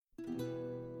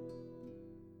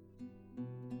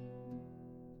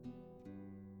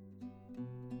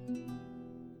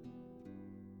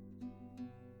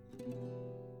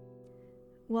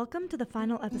Welcome to the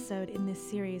final episode in this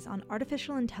series on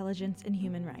artificial intelligence and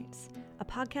human rights, a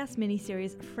podcast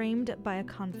miniseries framed by a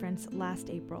conference last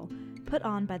April, put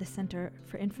on by the Center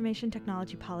for Information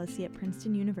Technology Policy at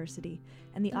Princeton University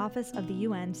and the Office of the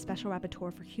UN Special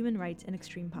Rapporteur for Human Rights and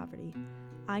Extreme Poverty.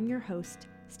 I'm your host,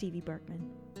 Stevie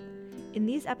Berkman. In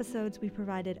these episodes, we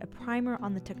provided a primer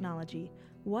on the technology,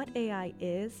 what AI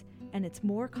is, and its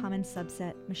more common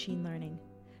subset, machine learning,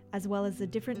 as well as the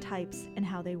different types and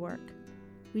how they work.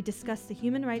 We discussed the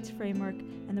human rights framework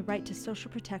and the right to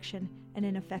social protection and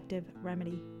an effective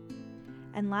remedy.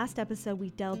 And last episode, we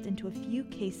delved into a few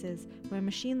cases where a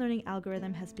machine learning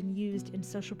algorithm has been used in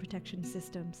social protection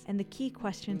systems and the key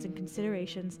questions and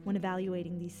considerations when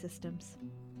evaluating these systems.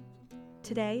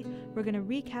 Today, we're going to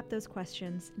recap those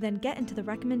questions, then get into the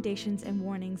recommendations and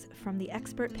warnings from the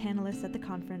expert panelists at the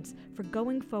conference for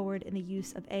going forward in the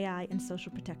use of AI in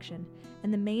social protection,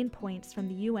 and the main points from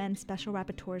the UN Special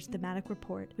Rapporteur's thematic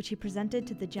report, which he presented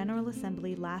to the General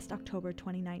Assembly last October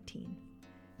 2019.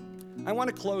 I want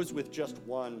to close with just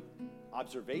one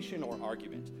observation or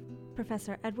argument.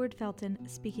 Professor Edward Felton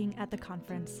speaking at the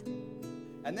conference.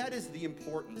 And that is the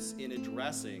importance in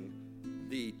addressing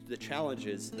the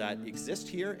challenges that exist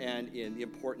here and in the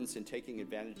importance in taking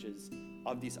advantages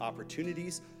of these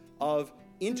opportunities of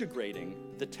integrating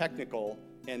the technical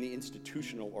and the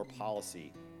institutional or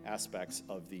policy aspects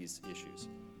of these issues.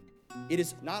 It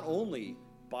is not only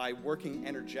by working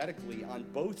energetically on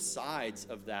both sides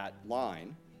of that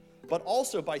line, but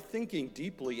also by thinking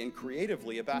deeply and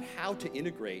creatively about how to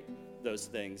integrate those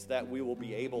things that we will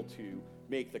be able to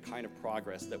make the kind of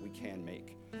progress that we can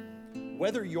make.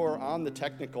 Whether you're on the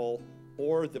technical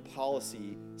or the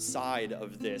policy side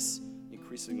of this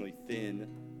increasingly thin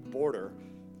border,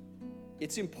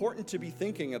 it's important to be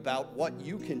thinking about what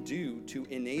you can do to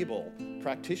enable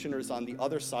practitioners on the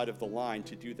other side of the line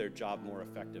to do their job more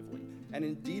effectively. And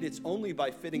indeed, it's only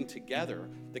by fitting together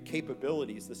the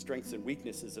capabilities, the strengths and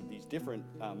weaknesses of these different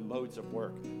modes of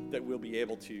work that we'll be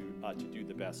able to do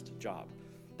the best job.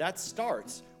 That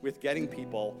starts with getting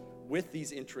people with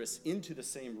these interests into the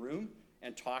same room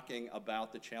and talking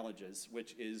about the challenges,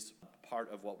 which is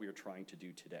part of what we are trying to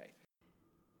do today.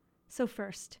 So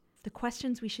first, the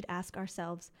questions we should ask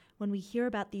ourselves when we hear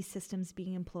about these systems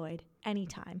being employed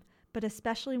anytime, but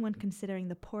especially when considering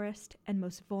the poorest and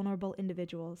most vulnerable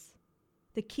individuals.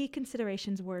 The key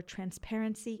considerations were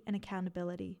transparency and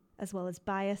accountability, as well as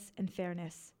bias and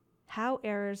fairness, how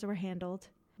errors were handled,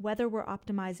 whether we're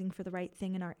optimizing for the right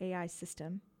thing in our AI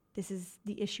system. This is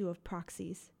the issue of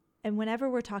proxies. And whenever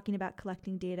we're talking about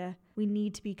collecting data, we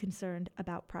need to be concerned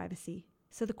about privacy.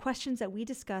 So the questions that we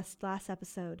discussed last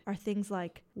episode are things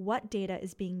like, what data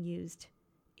is being used?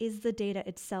 Is the data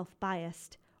itself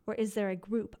biased? Or is there a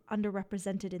group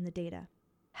underrepresented in the data?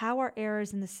 How are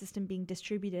errors in the system being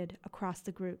distributed across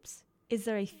the groups? Is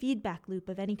there a feedback loop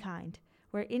of any kind,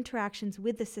 where interactions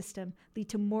with the system lead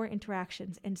to more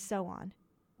interactions and so on?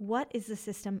 What is the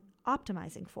system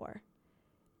optimizing for?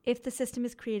 If the system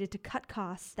is created to cut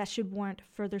costs, that should warrant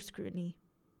further scrutiny.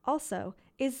 Also,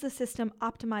 is the system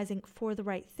optimizing for the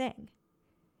right thing?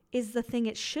 Is the thing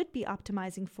it should be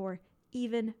optimizing for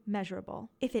even measurable?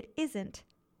 If it isn't,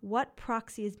 what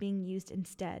proxy is being used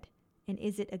instead, and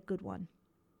is it a good one?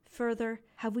 Further,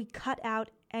 have we cut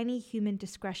out any human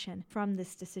discretion from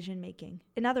this decision making?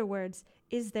 In other words,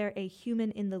 is there a human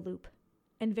in the loop?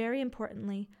 And very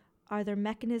importantly, are there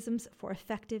mechanisms for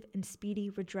effective and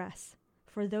speedy redress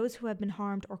for those who have been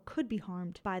harmed or could be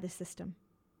harmed by the system?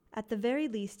 At the very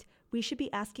least, we should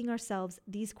be asking ourselves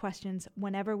these questions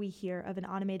whenever we hear of an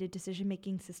automated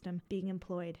decision-making system being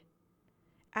employed.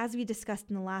 As we discussed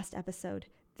in the last episode,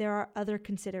 there are other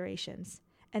considerations,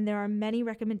 and there are many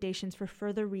recommendations for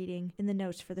further reading in the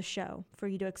notes for the show for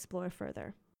you to explore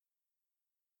further.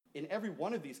 In every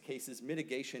one of these cases,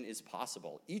 mitigation is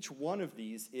possible. Each one of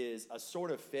these is a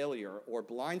sort of failure or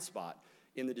blind spot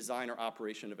in the design or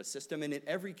operation of a system, and in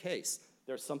every case,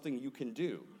 there's something you can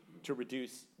do to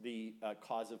reduce the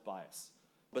cause of bias.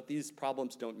 But these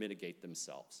problems don't mitigate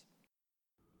themselves.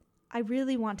 I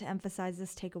really want to emphasize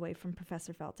this takeaway from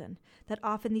Professor Felton, that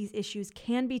often these issues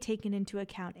can be taken into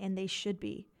account, and they should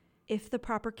be, if the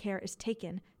proper care is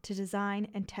taken to design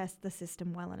and test the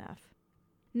system well enough.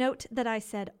 Note that I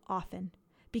said often,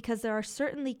 because there are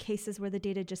certainly cases where the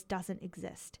data just doesn't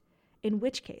exist, in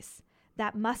which case,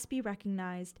 that must be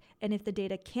recognized, and if the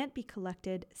data can't be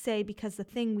collected, say because the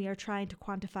thing we are trying to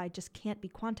quantify just can't be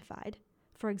quantified,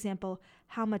 for example,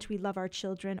 how much we love our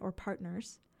children or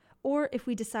partners, or if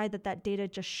we decide that that data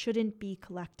just shouldn't be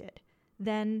collected,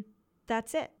 then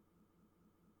that's it.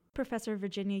 Professor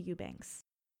Virginia Eubanks.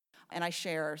 And I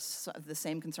share the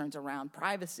same concerns around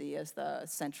privacy as the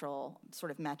central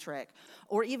sort of metric,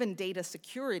 or even data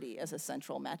security as a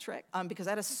central metric, because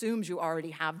that assumes you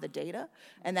already have the data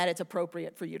and that it's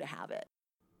appropriate for you to have it.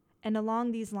 And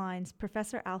along these lines,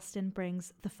 Professor Alston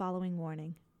brings the following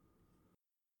warning.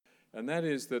 And that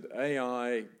is that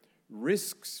AI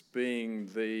risks being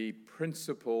the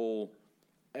principal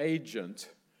agent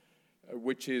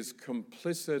which is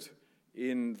complicit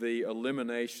in the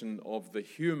elimination of the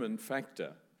human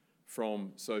factor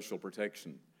from social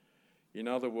protection. In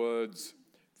other words,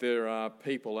 there are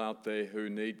people out there who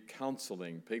need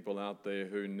counselling, people out there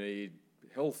who need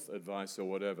health advice or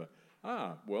whatever.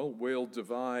 Well, we'll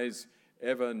devise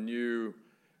ever new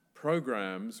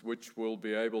programs which will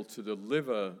be able to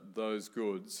deliver those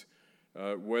goods,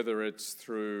 whether it's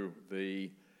through the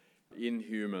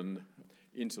inhuman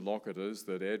interlocutors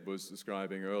that Ed was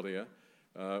describing earlier,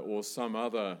 or some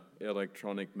other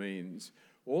electronic means.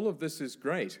 All of this is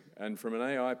great, and from an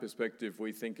AI perspective,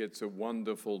 we think it's a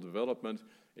wonderful development.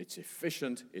 It's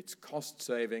efficient, it's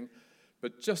cost-saving,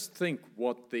 but just think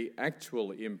what the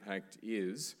actual impact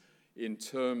is in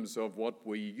terms of what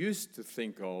we used to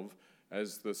think of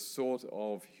as the sort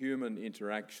of human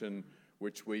interaction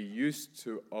which we used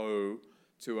to owe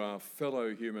to our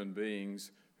fellow human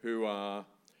beings who are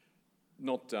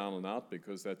not down and out,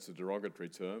 because that's a derogatory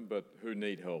term, but who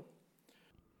need help.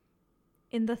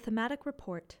 In the thematic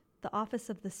report, the Office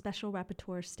of the Special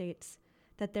Rapporteur states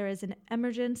that there is an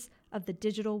emergence of the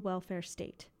digital welfare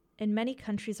state in many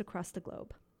countries across the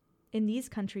globe. In these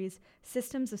countries,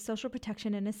 systems of social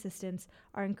protection and assistance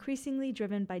are increasingly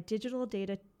driven by digital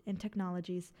data and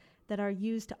technologies that are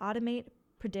used to automate,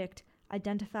 predict,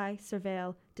 identify,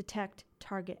 surveil, detect,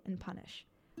 target, and punish.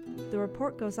 The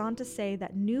report goes on to say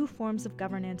that new forms of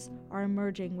governance are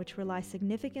emerging which rely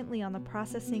significantly on the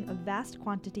processing of vast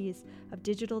quantities of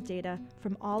digital data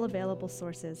from all available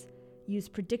sources, use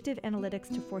predictive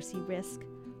analytics to foresee risk,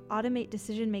 automate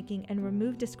decision-making, and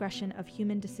remove discretion of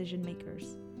human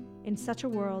decision-makers. In such a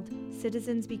world,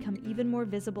 citizens become even more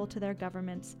visible to their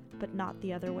governments, but not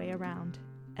the other way around."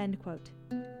 End quote.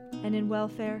 And in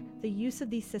welfare, the use of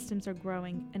these systems are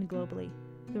growing, and globally.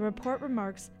 The report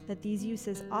remarks that these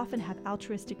uses often have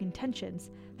altruistic intentions.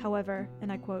 However,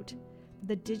 and I quote,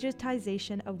 "The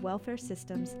digitization of welfare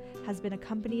systems has been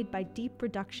accompanied by deep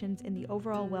reductions in the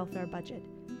overall welfare budget,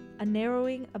 a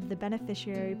narrowing of the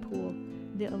beneficiary pool,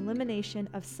 the elimination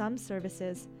of some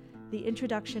services, the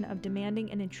introduction of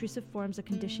demanding and intrusive forms of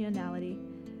conditionality,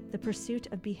 the pursuit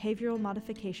of behavioral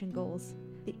modification goals,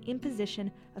 the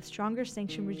imposition of stronger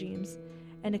sanction regimes,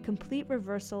 and a complete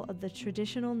reversal of the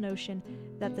traditional notion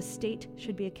that the state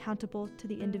should be accountable to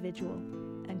the individual."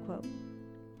 End quote.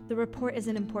 The report is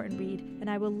an important read, and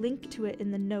I will link to it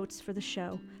in the notes for the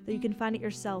show, though you can find it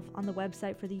yourself on the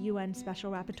website for the UN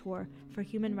Special Rapporteur for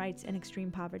Human Rights and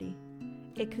Extreme Poverty.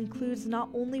 It concludes not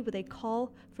only with a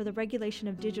call for the regulation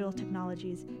of digital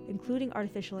technologies, including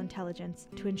artificial intelligence,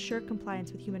 to ensure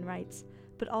compliance with human rights,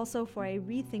 but also for a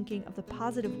rethinking of the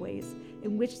positive ways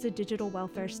in which the digital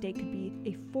welfare state could be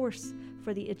a force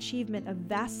for the achievement of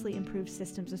vastly improved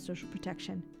systems of social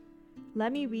protection.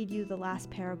 Let me read you the last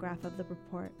paragraph of the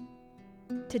report.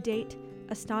 To date,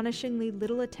 astonishingly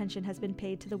little attention has been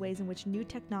paid to the ways in which new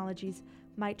technologies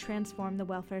might transform the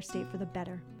welfare state for the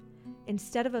better.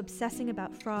 Instead of obsessing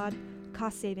about fraud,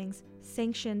 cost savings,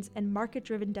 sanctions, and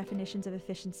market-driven definitions of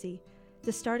efficiency,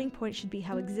 the starting point should be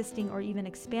how existing or even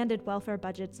expanded welfare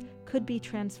budgets could be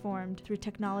transformed through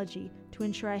technology to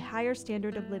ensure a higher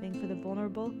standard of living for the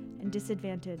vulnerable and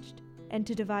disadvantaged, and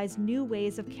to devise new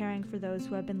ways of caring for those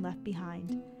who have been left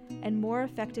behind, and more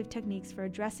effective techniques for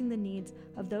addressing the needs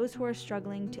of those who are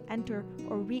struggling to enter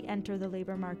or re-enter the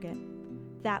labor market.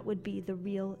 That would be the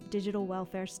real digital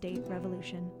welfare state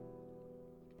revolution.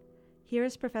 Here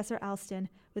is Professor Alston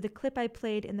with a clip I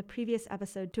played in the previous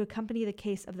episode to accompany the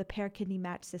case of the pair kidney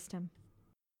match system.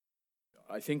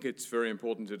 I think it's very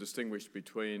important to distinguish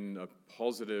between a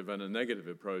positive and a negative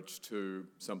approach to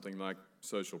something like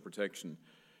social protection.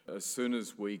 As soon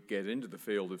as we get into the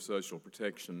field of social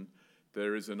protection,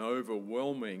 there is an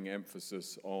overwhelming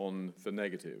emphasis on the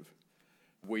negative.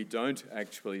 We don't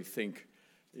actually think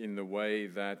in the way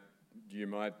that you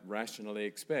might rationally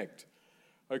expect.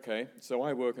 Okay, so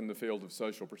I work in the field of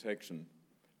social protection.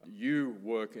 You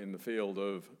work in the field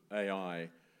of AI.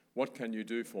 What can you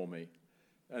do for me?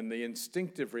 And the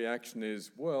instinctive reaction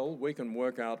is, well, we can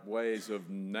work out ways of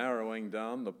narrowing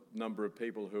down the number of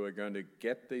people who are going to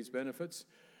get these benefits.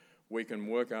 We can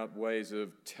work out ways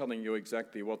of telling you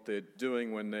exactly what they're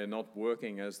doing when they're not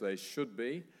working as they should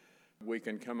be. We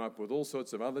can come up with all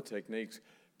sorts of other techniques,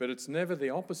 but it's never the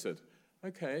opposite.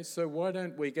 Okay, so why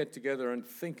don't we get together and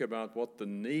think about what the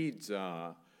needs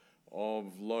are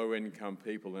of low-income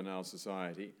people in our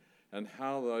society and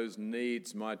how those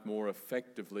needs might more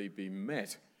effectively be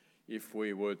met if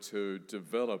we were to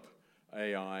develop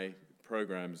AI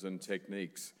programs and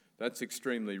techniques. That's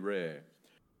extremely rare.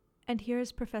 And here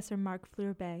is Professor Mark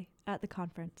Fleurbet at the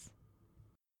conference.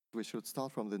 We should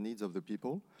start from the needs of the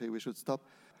people. We should stop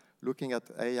looking at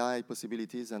AI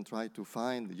possibilities and try to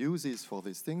find uses for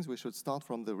these things. We should start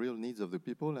from the real needs of the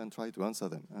people and try to answer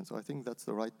them. And so I think that's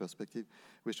the right perspective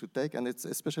we should take. And it's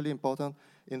especially important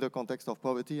in the context of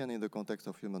poverty and in the context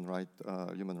of human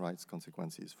rights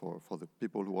consequences for the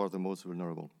people who are the most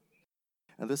vulnerable.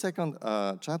 And the second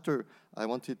chapter I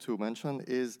wanted to mention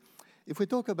is, if we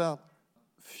talk about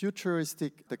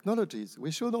futuristic technologies, we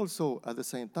should also, at the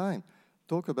same time,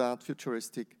 talk about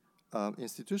futuristic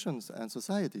institutions and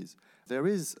societies. There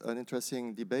is an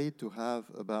interesting debate to have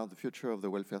about the future of the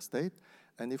welfare state,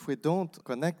 and if we don't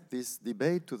connect this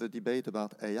debate to the debate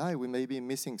about AI, we may be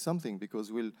missing something, because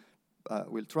we'll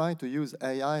try to use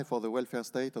AI for the welfare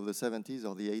state of the 70s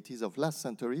or the 80s of last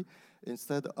century,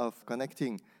 instead of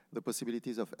connecting the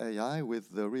possibilities of AI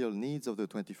with the real needs of the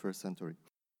 21st century.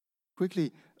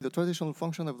 Quickly, the traditional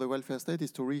function of the welfare state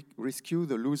is to rescue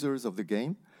the losers of the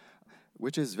game,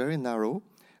 which is very narrow.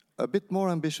 A bit more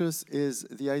ambitious is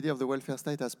the idea of the welfare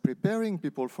state as preparing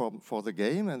people for the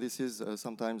game, and this is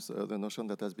sometimes the notion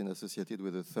that has been associated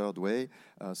with the third way,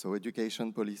 so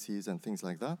education policies and things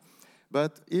like that.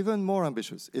 But even more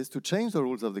ambitious is to change the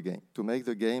rules of the game, to make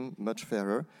the game much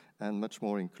fairer and much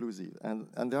more inclusive.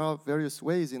 And there are various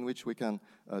ways in which we can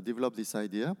develop this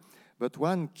idea. But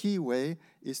one key way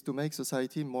is to make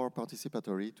society more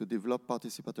participatory, to develop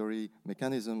participatory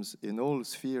mechanisms in all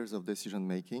spheres of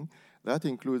decision-making. That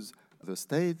includes the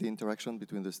state, the interaction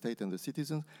between the state and the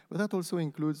citizens, but that also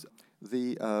includes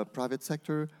the private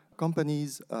sector,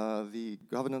 companies, the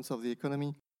governance of the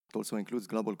economy. It also includes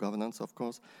global governance, of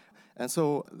course. And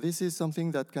so this is something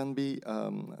that can be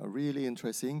really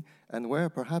interesting, and where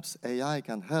perhaps AI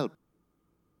can help.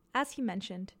 As he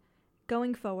mentioned,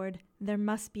 going forward, there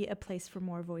must be a place for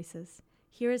more voices.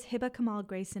 Here is Hiba Kamal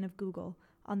Grayson of Google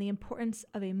on the importance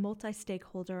of a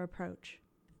multi-stakeholder approach.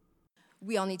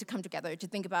 We all need to come together to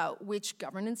think about which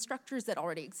governance structures that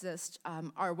already exist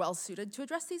are well suited to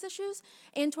address these issues,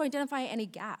 and to identify any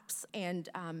gaps, and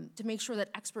to make sure that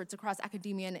experts across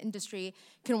academia and industry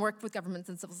can work with governments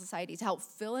and civil society to help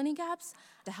fill any gaps,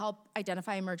 to help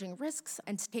identify emerging risks,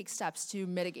 and to take steps to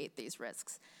mitigate these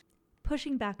risks.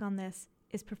 Pushing back on this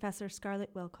is Professor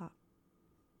Scarlett Wilcott.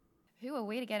 Who are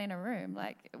we to get in a room?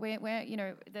 Like, we're you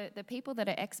know, the people that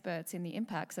are experts in the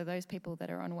impacts are those people that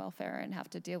are on welfare and have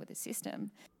to deal with the system.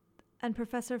 And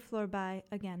Professor Fleurbet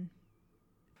again.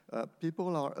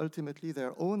 People are ultimately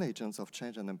their own agents of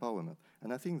change and empowerment.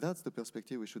 And I think that's the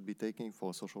perspective we should be taking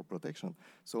for social protection.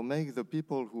 So make the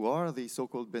people who are the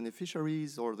so-called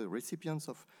beneficiaries or the recipients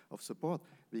of support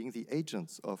being the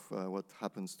agents of what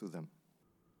happens to them.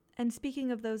 And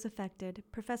speaking of those affected,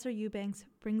 Professor Eubanks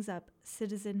brings up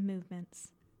citizen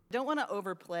movements. I don't want to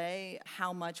overplay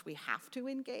how much we have to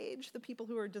engage the people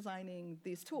who are designing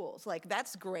these tools. Like,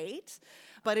 that's great,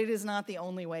 but it is not the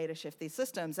only way to shift these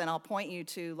systems. And I'll point you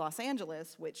to Los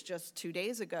Angeles, which just 2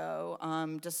 days ago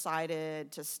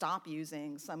decided to stop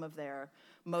using some of their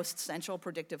most central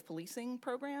predictive policing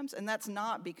programs. And that's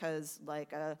not because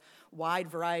like a wide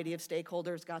variety of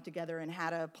stakeholders got together and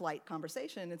had a polite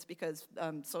conversation. It's because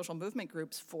social movement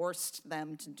groups forced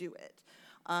them to do it.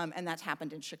 And that's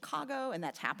happened in Chicago, and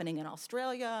that's happening in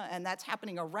Australia, and that's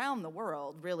happening around the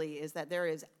world, really, is that there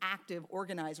is active,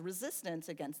 organized resistance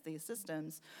against these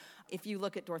systems. If you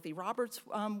look at Dorothy Roberts'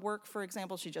 work, for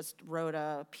example, she just wrote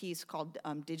a piece called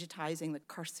Digitizing the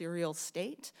Carceral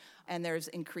State, and there's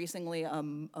increasingly a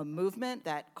movement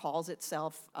that calls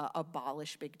itself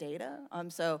Abolish Big Data.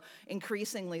 So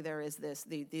increasingly there is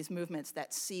these movements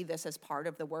that see this as part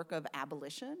of the work of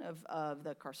abolition of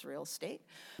the carceral state.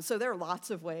 So there are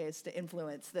lots of ways to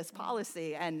influence this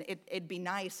policy, and it'd be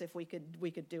nice if we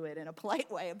could do it in a polite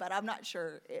way, but I'm not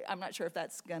sure if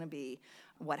that's going to be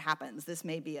what happens. This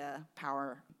may be a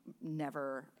power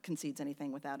never concedes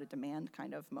anything without a demand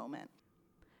kind of moment.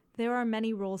 There are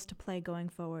many roles to play going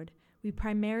forward. We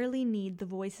primarily need the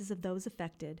voices of those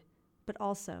affected, but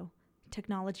also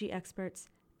technology experts,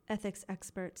 ethics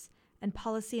experts, and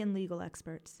policy and legal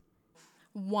experts.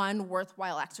 One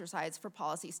worthwhile exercise for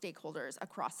policy stakeholders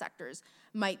across sectors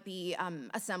might be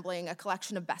assembling a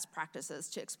collection of best practices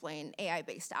to explain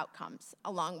AI-based outcomes,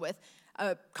 along with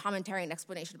a commentary and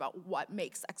explanation about what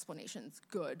makes explanations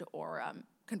good, or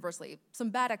conversely,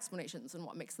 some bad explanations and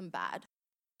what makes them bad.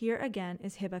 Here again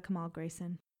is Hiba Kamal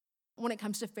Grayson. When it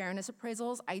comes to fairness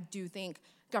appraisals, I do think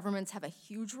governments have a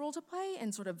huge role to play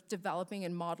in sort of developing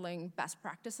and modeling best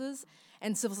practices,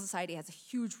 and civil society has a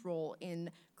huge role in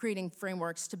creating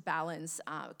frameworks to balance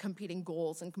competing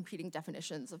goals and competing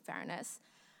definitions of fairness.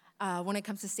 When it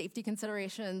comes to safety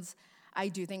considerations, I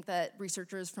do think that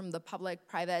researchers from the public,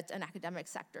 private, and academic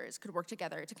sectors could work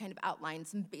together to kind of outline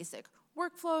some basic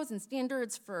workflows and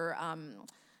standards for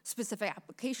specific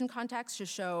application contexts to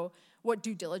show what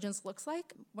due diligence looks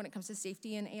like when it comes to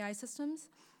safety in AI systems.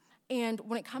 And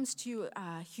when it comes to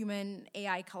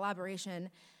human-AI collaboration,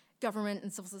 government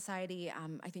and civil society,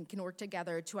 I think, can work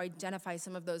together to identify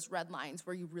some of those red lines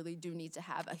where you really do need to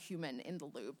have a human in the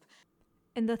loop.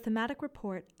 In the thematic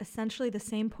report, essentially the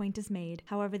same point is made,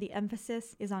 however the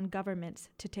emphasis is on governments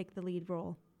to take the lead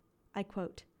role. I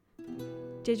quote,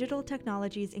 "Digital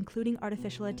technologies, including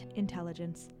artificial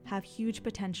intelligence, have huge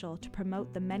potential to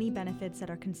promote the many benefits that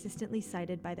are consistently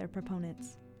cited by their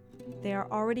proponents. They are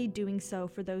already doing so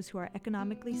for those who are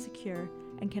economically secure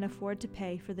and can afford to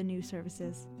pay for the new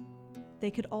services.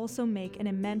 They could also make an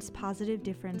immense positive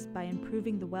difference by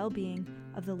improving the well-being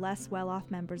of the less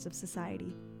well-off members of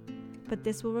society. But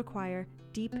this will require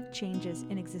deep changes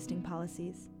in existing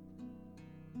policies.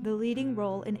 The leading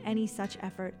role in any such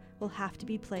effort will have to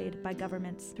be played by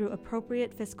governments through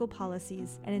appropriate fiscal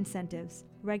policies and incentives,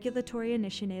 regulatory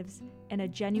initiatives, and a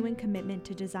genuine commitment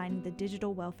to designing the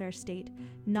digital welfare state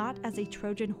not as a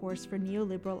Trojan horse for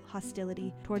neoliberal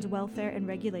hostility towards welfare and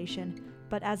regulation,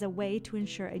 but as a way to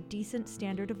ensure a decent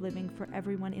standard of living for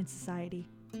everyone in society."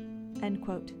 End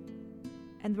quote.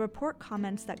 And the report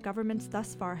comments that governments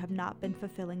thus far have not been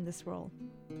fulfilling this role.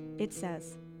 It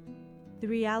says, "The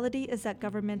reality is that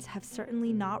governments have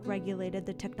certainly not regulated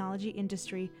the technology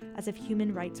industry as if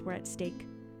human rights were at stake,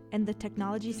 and the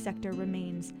technology sector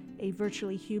remains a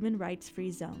virtually human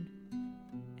rights-free zone."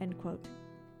 End quote.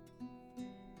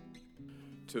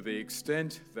 To the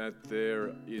extent that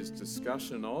there is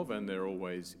discussion of, and there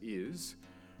always is,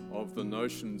 of the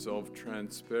notions of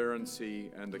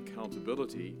transparency and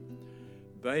accountability,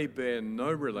 they bear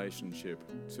no relationship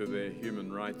to their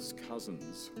human rights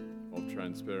cousins of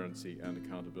transparency and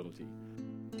accountability.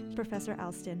 Professor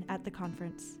Alston at the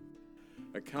conference.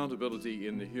 Accountability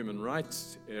in the human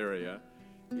rights area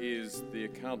is the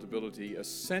accountability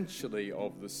essentially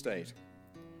of the state.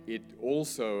 It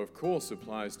also, of course,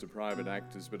 applies to private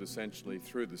actors, but essentially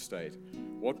through the state.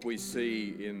 What we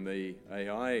see in the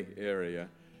AI area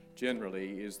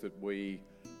generally is that we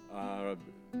are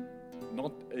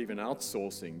not even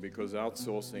outsourcing, because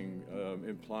outsourcing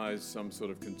implies some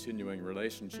sort of continuing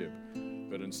relationship.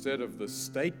 But instead of the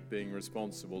state being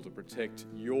responsible to protect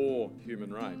your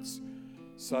human rights,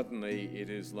 suddenly it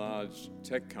is large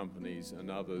tech companies and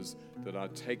others that are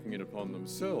taking it upon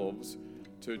themselves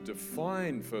to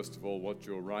define, first of all, what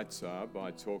your rights are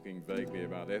by talking vaguely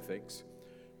about ethics,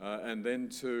 and then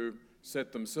to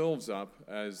set themselves up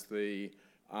as the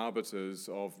arbiters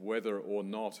of whether or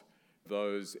not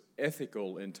those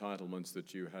ethical entitlements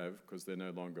that you have, because they're no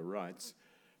longer rights,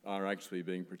 are actually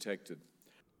being protected.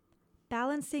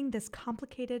 Balancing this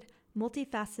complicated,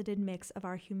 multifaceted mix of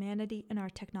our humanity and our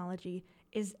technology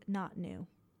is not new.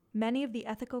 Many of the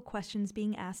ethical questions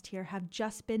being asked here have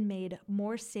just been made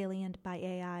more salient by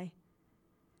AI.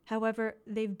 However,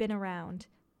 they've been around,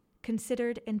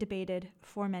 considered and debated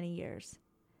for many years.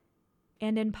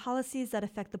 And in policies that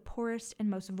affect the poorest and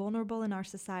most vulnerable in our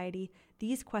society,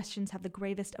 these questions have the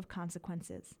gravest of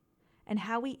consequences. And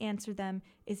how we answer them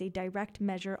is a direct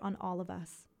measure on all of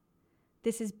us.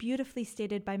 This is beautifully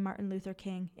stated by Martin Luther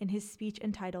King in his speech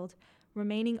entitled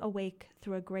 "Remaining Awake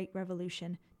Through a Great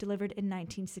Revolution," delivered in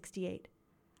 1968.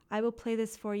 I will play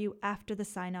this for you after the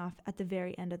sign-off at the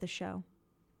very end of the show.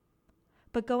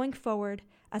 But going forward,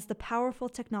 as the powerful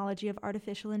technology of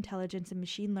artificial intelligence and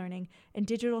machine learning and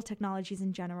digital technologies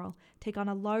in general take on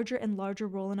a larger and larger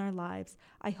role in our lives,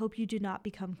 I hope you do not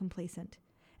become complacent.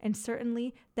 And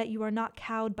certainly that you are not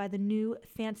cowed by the new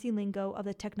fancy lingo of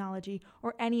the technology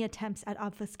or any attempts at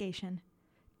obfuscation.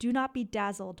 Do not be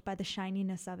dazzled by the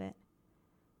shininess of it.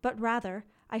 But rather,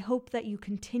 I hope that you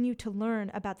continue to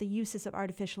learn about the uses of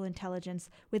artificial intelligence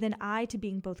with an eye to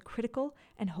being both critical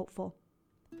and hopeful.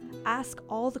 Ask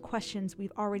all the questions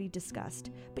we've already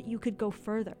discussed, but you could go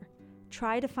further.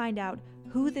 Try to find out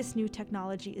who this new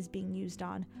technology is being used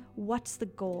on. What's the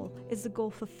goal? Is the goal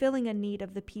fulfilling a need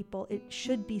of the people it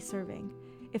should be serving?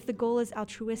 If the goal is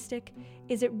altruistic,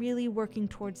 is it really working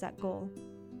towards that goal?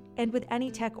 And with any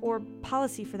tech, or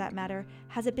policy for that matter,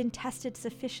 has it been tested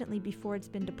sufficiently before it's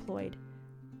been deployed?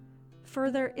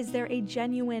 Further, is there a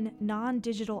genuine,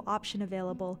 non-digital option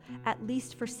available, at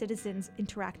least for citizens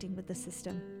interacting with the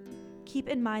system? Keep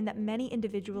in mind that many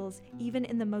individuals, even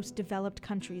in the most developed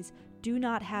countries, do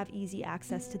not have easy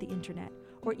access to the internet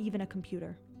or even a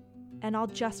computer. And I'll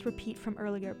just repeat from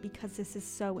earlier because this is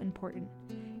so important.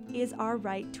 Is our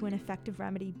right to an effective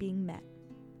remedy being met?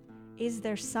 Is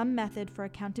there some method for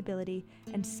accountability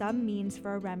and some means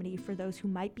for a remedy for those who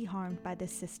might be harmed by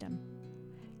this system?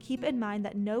 Keep in mind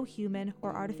that no human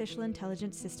or artificial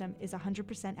intelligence system is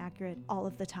 100% accurate all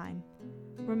of the time.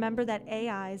 Remember that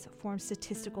AIs form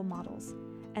statistical models,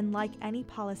 and like any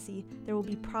policy, there will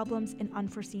be problems and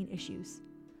unforeseen issues.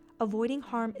 Avoiding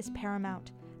harm is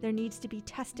paramount. There needs to be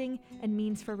testing and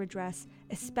means for redress,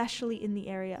 especially in the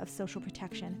area of social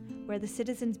protection, where the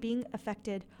citizens being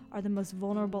affected are the most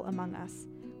vulnerable among us,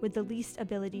 with the least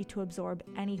ability to absorb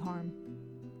any harm.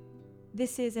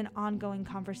 This is an ongoing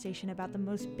conversation about the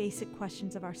most basic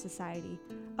questions of our society,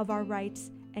 of our rights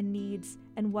and needs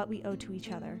and what we owe to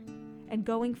each other. And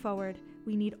going forward,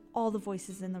 we need all the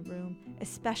voices in the room,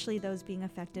 especially those being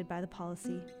affected by the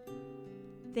policy.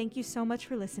 Thank you so much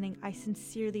for listening. I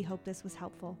sincerely hope this was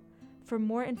helpful. For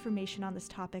more information on this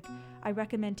topic, I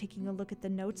recommend taking a look at the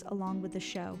notes along with the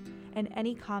show, and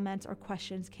any comments or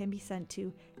questions can be sent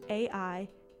to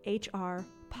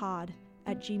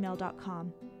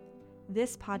aihrpod@gmail.com.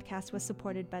 This podcast was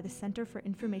supported by the Center for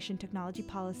Information Technology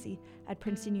Policy at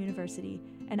Princeton University,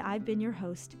 and I've been your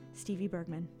host, Stevie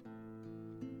Bergman.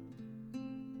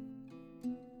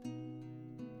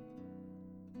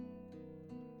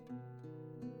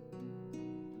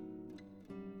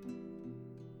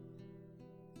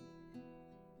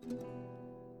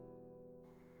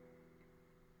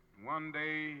 One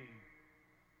day,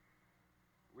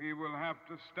 we will have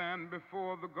to stand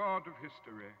before the God of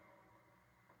history,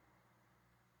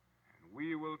 and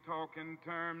we will talk in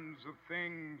terms of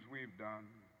things we've done.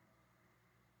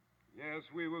 Yes,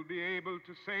 we will be able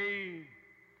to say,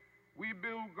 we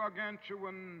built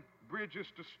gargantuan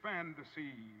bridges to span the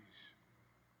seas.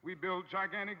 We built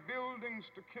gigantic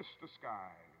buildings to kiss the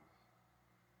skies.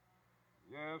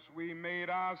 Yes, we made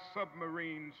our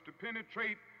submarines to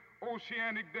penetrate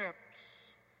oceanic depths.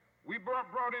 We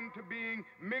brought into being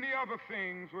many other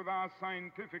things with our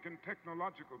scientific and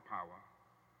technological power.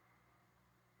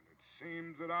 And it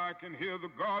seems that I can hear the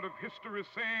God of history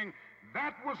saying,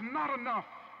 that was not enough,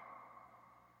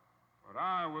 but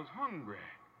I was hungry,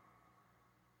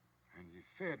 and ye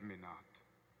fed me not.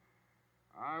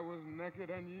 I was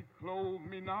naked, and ye clothed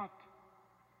me not.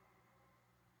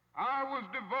 I was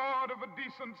devoid of a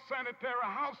decent sanitary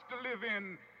house to live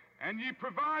in, and ye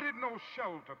provided no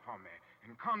shelter for me,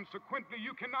 and consequently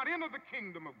you cannot enter the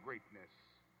kingdom of greatness.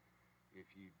 If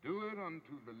ye do it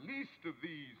unto the least of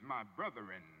these, my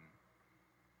brethren,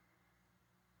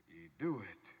 ye do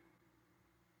it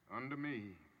unto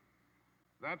me.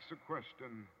 That's the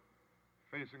question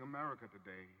facing America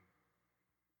today.